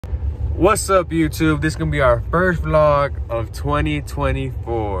What's up, YouTube? This is gonna be our first vlog of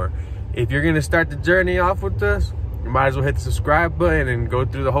 2024. If you're gonna start the journey off with us, you might as well hit the subscribe button and go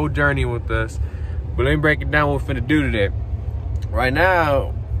through the whole journey with us. But let me break it down what we're finna do today. Right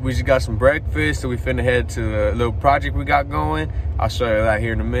now, we just got some breakfast, so we finna head to the little project we got going. I'll show you that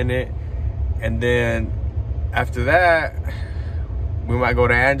here in a minute. And then after that, we might go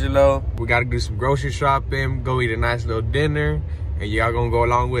to Angelo. We gotta do some grocery shopping, go eat a nice little dinner, and y'all gonna go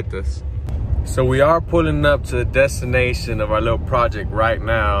along with us. So we are pulling up to the destination of our little project right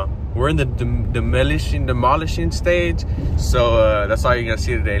now. We're in the demolishing stage, so that's all you're gonna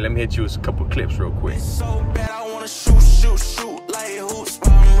see today. Let me hit you with a couple clips real quick. So bad I wanna shoot like hoops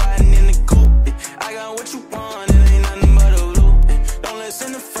while I'm riding in the coupe. I got what you want, it ain't nothing but a loop. Don't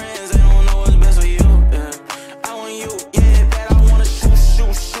listen to friends, they don't know what's best for you. I want you, yeah, bad I wanna shoot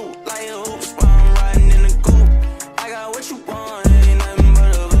like hoops while I'm riding in the coupe. I got what you want, it ain't nothing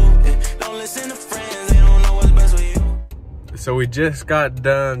but a loop. Don't listen to friends, they don't know what's best for you. So we just got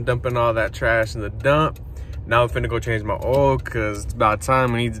done dumping all that trash in the dump. Now I'm finna go change my oil because it's about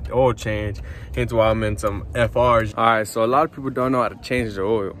time we need the oil change. Hence why I'm in some FRs. All right, so a lot of people don't know how to change their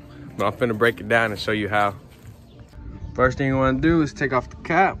oil, but I'm finna break it down and show you how. First thing you wanna do is take off the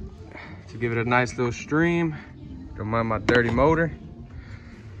cap to give it a nice little stream. Don't mind my dirty motor.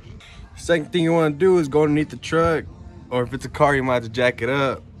 Second thing you wanna do is go underneath the truck, or if it's a car, you might have to jack it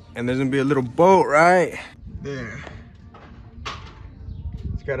up. And there's gonna be a little bolt right there.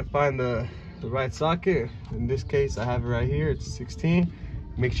 Just gotta find the right socket. In this case, I have it right here. It's 16.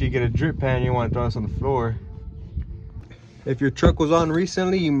 Make sure you get a drip pan. You want to throw this on the floor. If your truck was on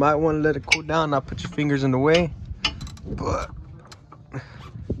recently, you might want to let it cool down, not put your fingers in the way. But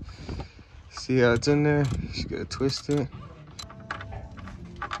see how it's in there? Just gotta twist it.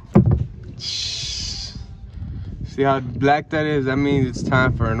 See how black that is? That means it's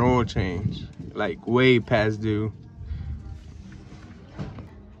time for an oil change, like way past due.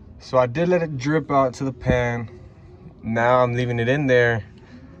 So I did let it drip out to the pan. Now I'm leaving it in there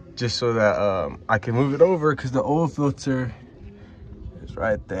just so that I can move it over, because the oil filter is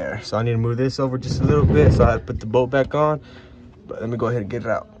right there. So I need to move this over just a little bit, so I had to put the bolt back on. But let me go ahead and get it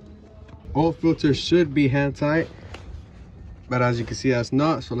out. Oil filter should be hand tight, but as you can see, that's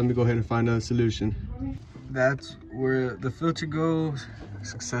not. So let me go ahead and find a solution. That's where the filter goes.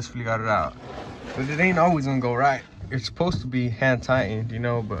 Successfully got it out. But it ain't always gonna go right. It's supposed to be hand tightened, you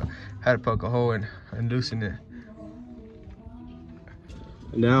know, but I had to poke a hole and loosen it.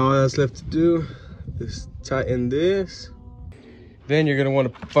 Now all that's left to do is tighten this. Then you're gonna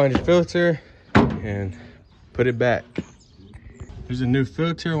want to find your filter and put it back. There's a new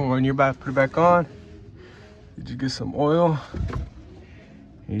filter. When you're about to put it back on, you just get some oil.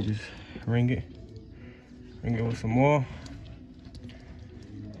 You just ring it with some oil.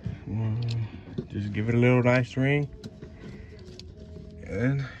 Just give it a little nice ring,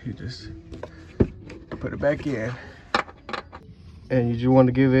 and you just put it back in. And you just want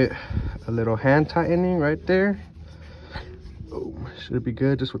to give it a little hand tightening right there. Oh, should be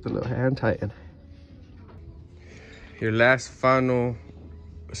good just with a little hand tighten. Your last final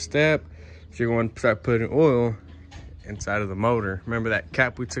step is you're going to start putting oil inside of the motor. Remember that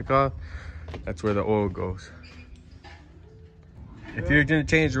cap we took off? That's where the oil goes. If you're going to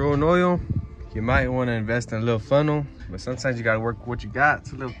change your own oil, you might want to invest in a little funnel, but sometimes you got to work with what you got.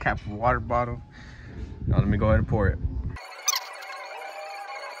 It's a little cap of a water bottle. Now let me go ahead and pour it.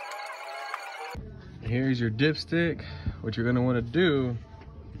 Here's your dipstick. What you're going to want to do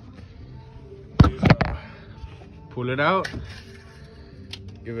is pull it out,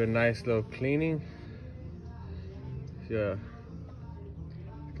 give it a nice little cleaning. Yeah,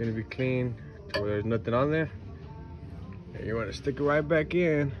 it's going to be clean to where there's nothing on there. And you want to stick it right back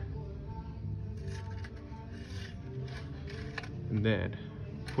in. And then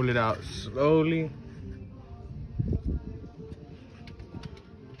pull it out slowly.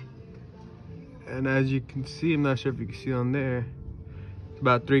 And as you can see, I'm not sure if you can see on there, it's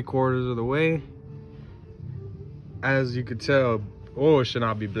about 3/4 of the way. As you can tell, oil should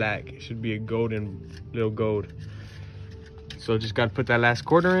not be black. It should be a golden, little gold. So just gotta put that last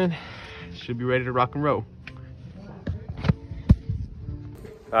quarter in. Should be ready to rock and roll.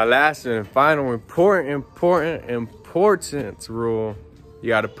 Our last and final important rule: you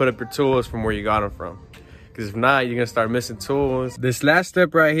got to put up your tools from where you got them from, because if not, you're gonna start missing tools. This last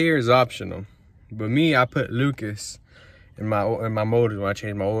step right here is optional, but me, I put Lucas in my motors when I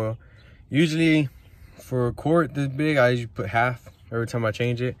change my oil. Usually for a quart this big, I usually put half every time I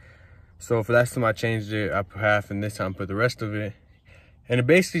change it. So for last time I changed it, I put half, and this time I put the rest of it. And it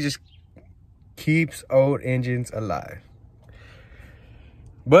basically just keeps old engines alive.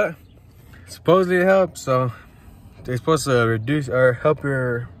 But supposedly it helps. So they're supposed to reduce or help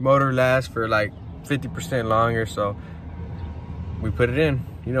your motor last for like 50% longer. So we put it in.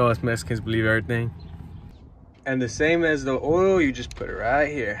 You know, us Mexicans believe everything. And the same as the oil, you just put it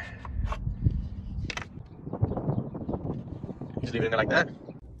right here. Just leave it in there like that.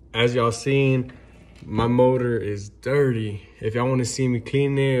 As y'all seen, my motor is dirty. If y'all want to see me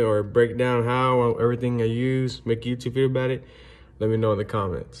clean it or break down how everything I use, make a YouTube video about it, let me know in the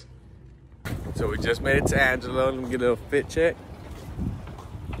comments. So we just made it to Angelo. Let me get a little fit check.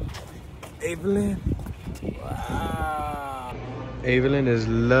 Evelyn. Wow. Evelyn is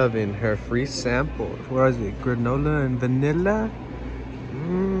loving her free samples. What is it? Granola and vanilla?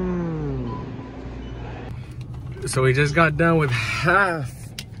 So we just got done with half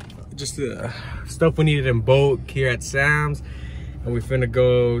just the stuff we needed in bulk here at Sam's, and we finna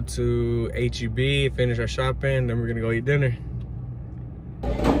go to HEB, finish our shopping, then we're gonna go eat dinner.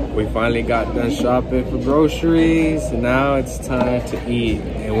 We finally got done shopping for groceries, and now it's time to eat,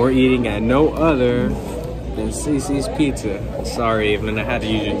 and we're eating at no other than CC's Pizza. Sorry, Evelyn, I had to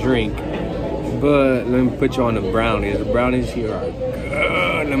use your drink, but let me put you on the brownies. The brownies here are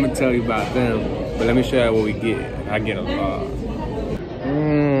good. Let me tell you about them. But let me show you what we get. I get a lot.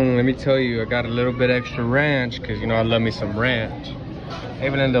 Let me tell you, I got a little bit extra ranch because you know I love me some ranch.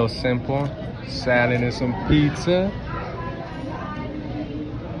 Even a little simple salad and some pizza.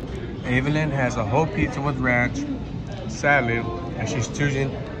 Evelyn has a whole pizza with ranch, salad, and she's choosing.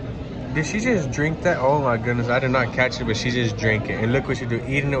 Did she just drink that? Oh my goodness, I did not catch it, but she just drank it. And look what she do,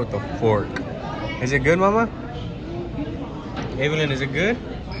 eating it with a fork. Is it good, Mama? Evelyn, is it good?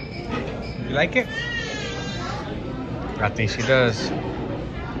 You like it? I think she does.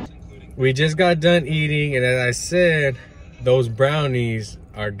 We just got done eating, and as I said, those brownies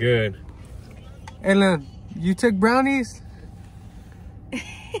are good. Hey, look, you took brownies?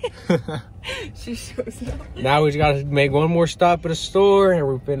 She shows up. Now we just gotta make one more stop at the store, and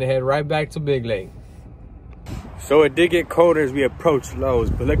we're finna head right back to Big Lake. So it did get colder as we approached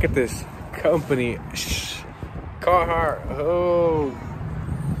Lowe's, but look at this company. Carhartt. Oh.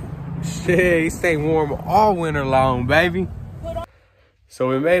 Shit, he's staying warm all winter long, baby. So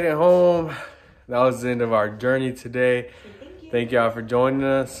we made it home. That was the end of our journey today. Thank y'all for joining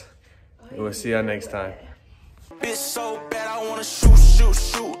us. And we'll see y'all next time. Bitch so bad, I wanna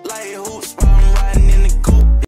shoot like hoops.